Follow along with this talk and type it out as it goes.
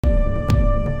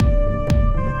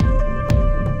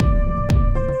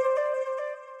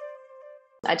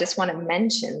I just want to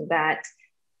mention that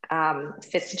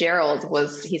Fitzgerald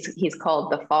he's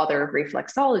called the father of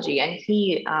reflexology, and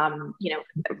he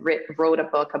wrote a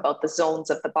book about the zones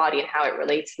of the body and how it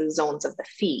relates to the zones of the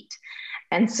feet.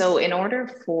 And so in order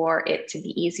for it to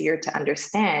be easier to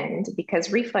understand, because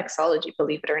reflexology,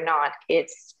 believe it or not,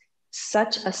 it's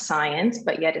such a science,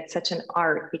 but yet it's such an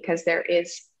art, because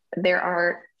there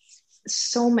are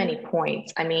so many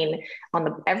points. I mean,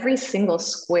 every single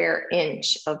square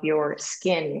inch of your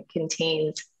skin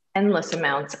contains endless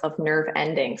amounts of nerve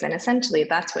endings. And essentially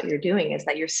that's what you're doing, is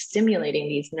that you're stimulating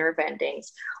these nerve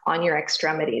endings on your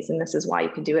extremities. And this is why you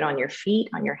can do it on your feet,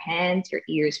 on your hands, your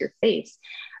ears, your face.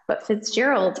 But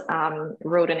Fitzgerald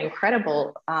wrote an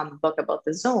incredible book about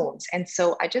the zones. And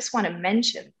so I just want to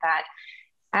mention that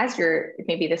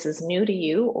maybe this is new to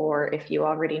you, or if you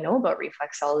already know about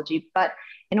reflexology, but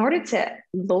in order to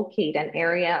locate an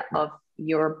area of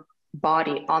your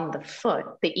body on the foot,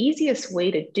 the easiest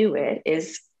way to do it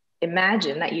is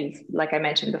imagine that like I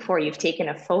mentioned before, you've taken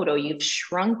a photo, you've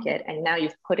shrunk it, and now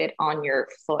you've put it on your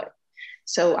foot.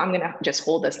 So I'm going to just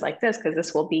hold this like this, because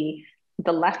this will be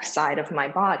the left side of my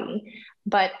body.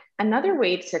 But another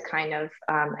way to kind of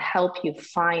help you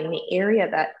find the area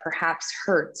that perhaps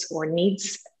hurts or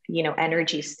needs,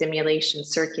 energy stimulation,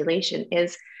 circulation,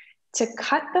 is to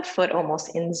cut the foot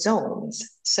almost in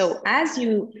zones. So as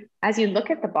you look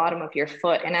at the bottom of your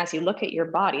foot and as you look at your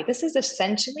body, this is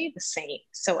essentially the same.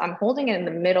 So I'm holding it in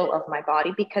the middle of my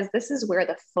body, because this is where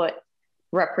the foot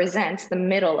represents the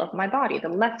middle of my body, the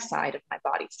left side of my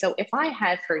body. So if I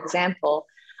had, for example,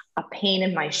 a pain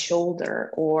in my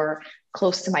shoulder or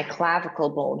close to my clavicle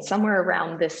bone, somewhere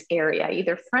around this area,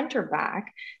 either front or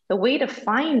back, the way to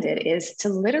find it is to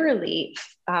literally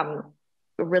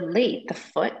relate the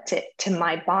foot to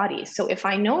my body. So if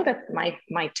I know that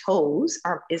my toes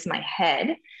is my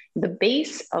head, the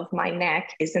base of my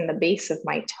neck is in the base of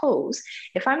my toes.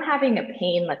 If I'm having a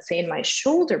pain, let's say in my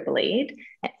shoulder blade,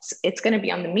 it's going to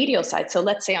be on the medial side. So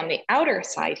let's say on the outer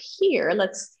side here,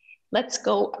 let's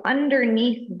go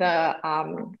underneath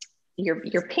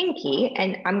your pinky,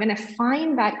 and I'm going to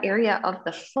find that area of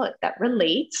the foot that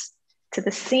relates to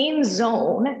the same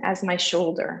zone as my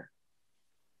shoulder.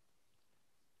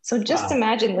 So just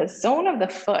imagine the zone of the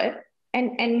foot,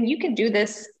 and you can do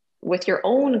this with your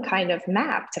own kind of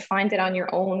map to find it on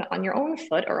your own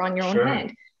foot or on your own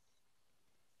hand.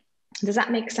 Does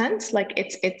that make sense? Like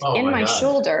it's in my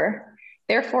shoulder.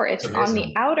 Therefore, it's on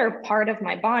the outer part of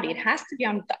my body. It has to be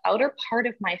on the outer part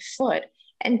of my foot.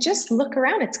 And just look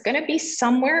around. It's going to be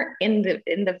somewhere in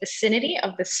the vicinity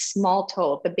of the small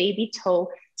toe, the baby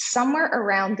toe, somewhere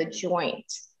around the joint.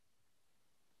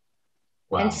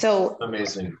 Wow. And so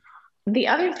amazing. The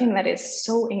other thing that is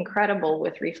so incredible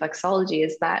with reflexology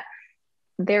is that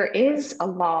there is a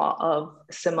law of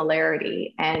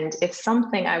similarity. And if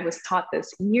something, I was taught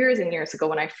this years and years ago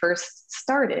when I first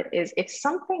started, is if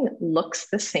something looks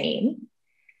the same,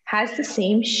 has the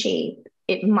same shape,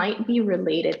 it might be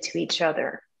related to each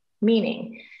other.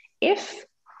 Meaning, if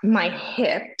my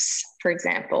hips, for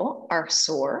example, are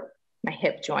sore, my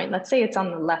hip joint, let's say it's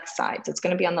on the left side, so it's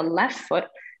going to be on the left foot,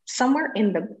 somewhere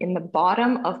in the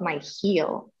bottom of my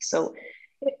heel. So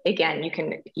again,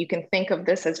 you can think of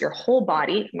this as your whole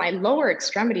body. My lower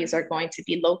extremities are going to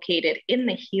be located in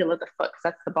the heel of the foot, because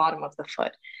that's the bottom of the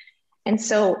foot. And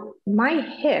so my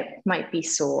hip might be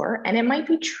sore, and it might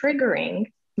be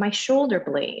triggering my shoulder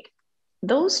blade.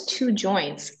 Those two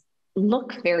joints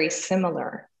look very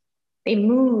similar. They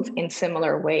move in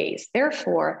similar ways.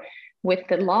 Therefore, with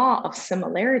the law of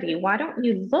similarity, why don't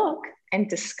you look and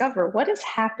discover what is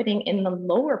happening in the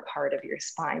lower part of your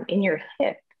spine, in your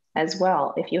hip as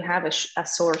well, if you have a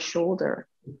sore shoulder,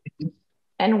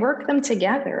 and work them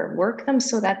together, work them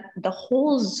so that the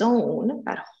whole zone,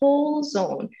 that whole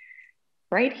zone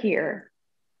right here,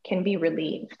 can be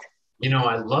relieved.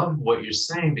 I love what you're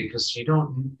saying, because you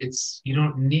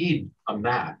don't need a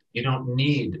map. You don't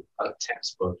need a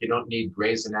textbook. You don't need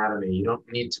Gray's Anatomy. You don't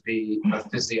need to be a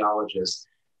physiologist.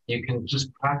 You can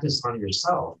just practice on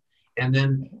yourself. And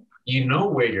then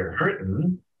where you're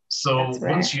hurting. So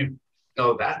once you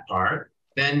know that part,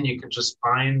 then you can just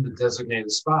find the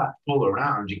designated spot, pull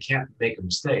around. You can't make a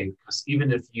mistake, because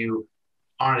even if you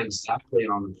aren't exactly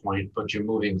on the point, but you're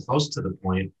moving close to the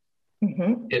point,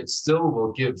 it still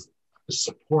will give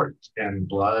support and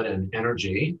blood and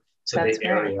energy to the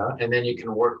area. And then you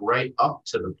can work right up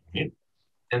to the point.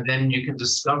 And then you can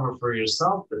discover for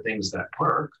yourself the things that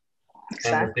work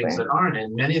and the things that aren't.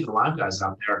 And many of the Lyme guys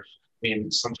out there,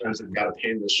 sometimes they've got a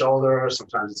pain in the shoulder,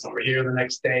 sometimes it's over here the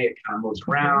next day, it kind of moves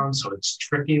around. So it's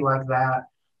tricky like that.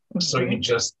 So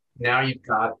now you've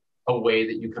got a way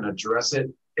that you can address it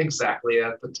exactly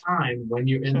at the time when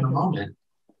you're in the Mhm. moment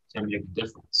can make a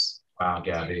difference. Wow,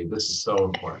 Gabby, this is so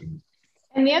important.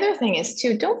 And the other thing is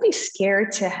too, don't be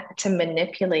scared to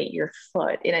manipulate your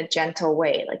foot in a gentle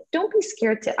way. Like don't be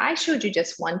scared to, I showed you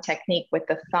just one technique with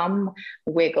the thumb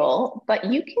wiggle, but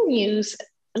you can use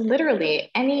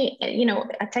literally any,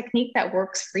 a technique that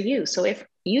works for you. So if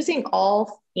using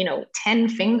all, 10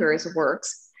 fingers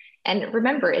works, and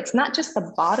remember, it's not just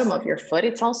the bottom of your foot,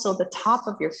 it's also the top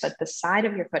of your foot, the side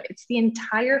of your foot, it's the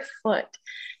entire foot.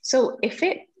 So if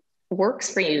it works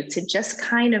for you to just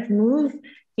kind of move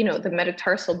the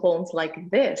metatarsal bones like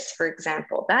this, for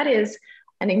example, that is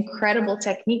an incredible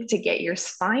technique to get your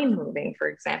spine moving, for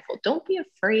example. Don't be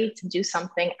afraid to do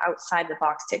something outside the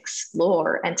box, to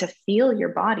explore and to feel your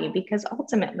body, because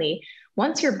ultimately,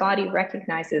 once your body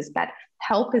recognizes that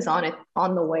help is on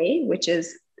the way, which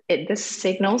is this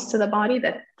signals to the body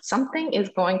that something is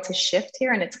going to shift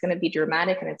here and it's going to be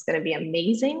dramatic and it's going to be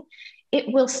amazing, it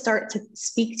will start to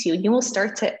speak to you. You will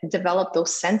start to develop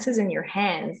those senses in your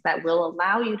hands that will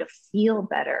allow you to feel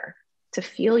better, to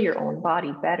feel your own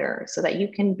body better, so that you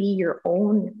can be your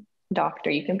own doctor.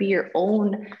 You can be your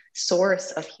own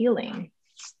source of healing.